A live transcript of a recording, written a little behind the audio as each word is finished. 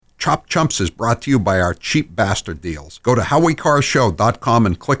Chop Chumps is brought to you by our cheap bastard deals. Go to howiecarrshow.com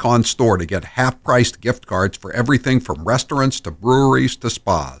and click on store to get half-priced gift cards for everything from restaurants to breweries to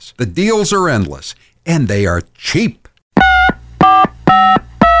spas. The deals are endless, and they are cheap.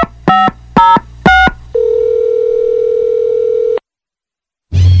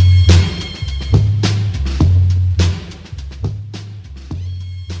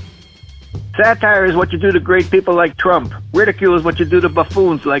 Satire is what you do to great people like Trump. Ridicule is what you do to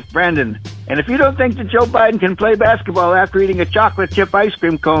buffoons like Brandon. And if you don't think that Joe Biden can play basketball after eating a chocolate chip ice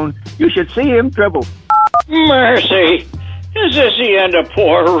cream cone, you should see him dribble. Mercy! Is this the end of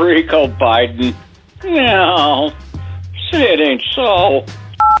Puerto Rico, Biden? No. Say it ain't so.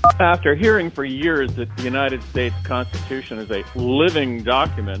 After hearing for years that the United States Constitution is a living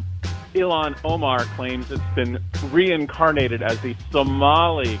document, Ilhan Omar claims it's been reincarnated as the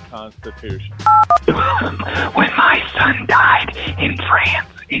Somali Constitution. When my son died in France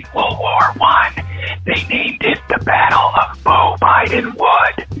in World War I, they named it the Battle of Bo Biden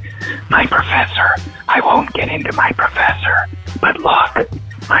Wood. My professor, I won't get into my professor, but look,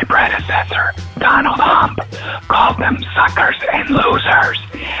 my predecessor, Donald Hump, called them suckers and losers.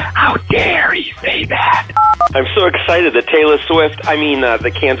 How dare he say that? I'm so excited that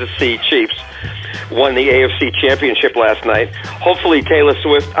the Kansas City Chiefs won the AFC Championship last night. Hopefully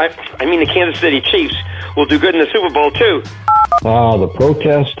the Kansas City Chiefs will do good in the Super Bowl too. The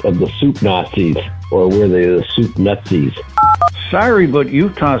protest of the soup Nazis, or were they the soup Nazis? Sorry, but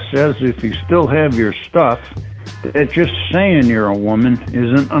Utah says if you still have your stuff, that just saying you're a woman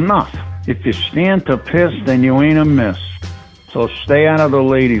isn't enough. If you stand to piss, then you ain't a miss. So stay out of the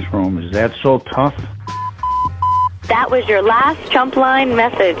ladies' room. Is that so tough? That was your last Chump Line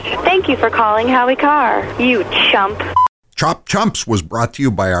message. Thank you for calling Howie Carr, you chump. Chop Chumps was brought to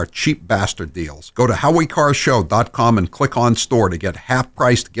you by our cheap bastard deals. Go to howiecarrshow.com and click on store to get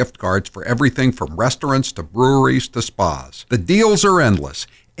half-priced gift cards for everything from restaurants to breweries to spas. The deals are endless,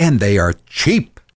 and they are cheap.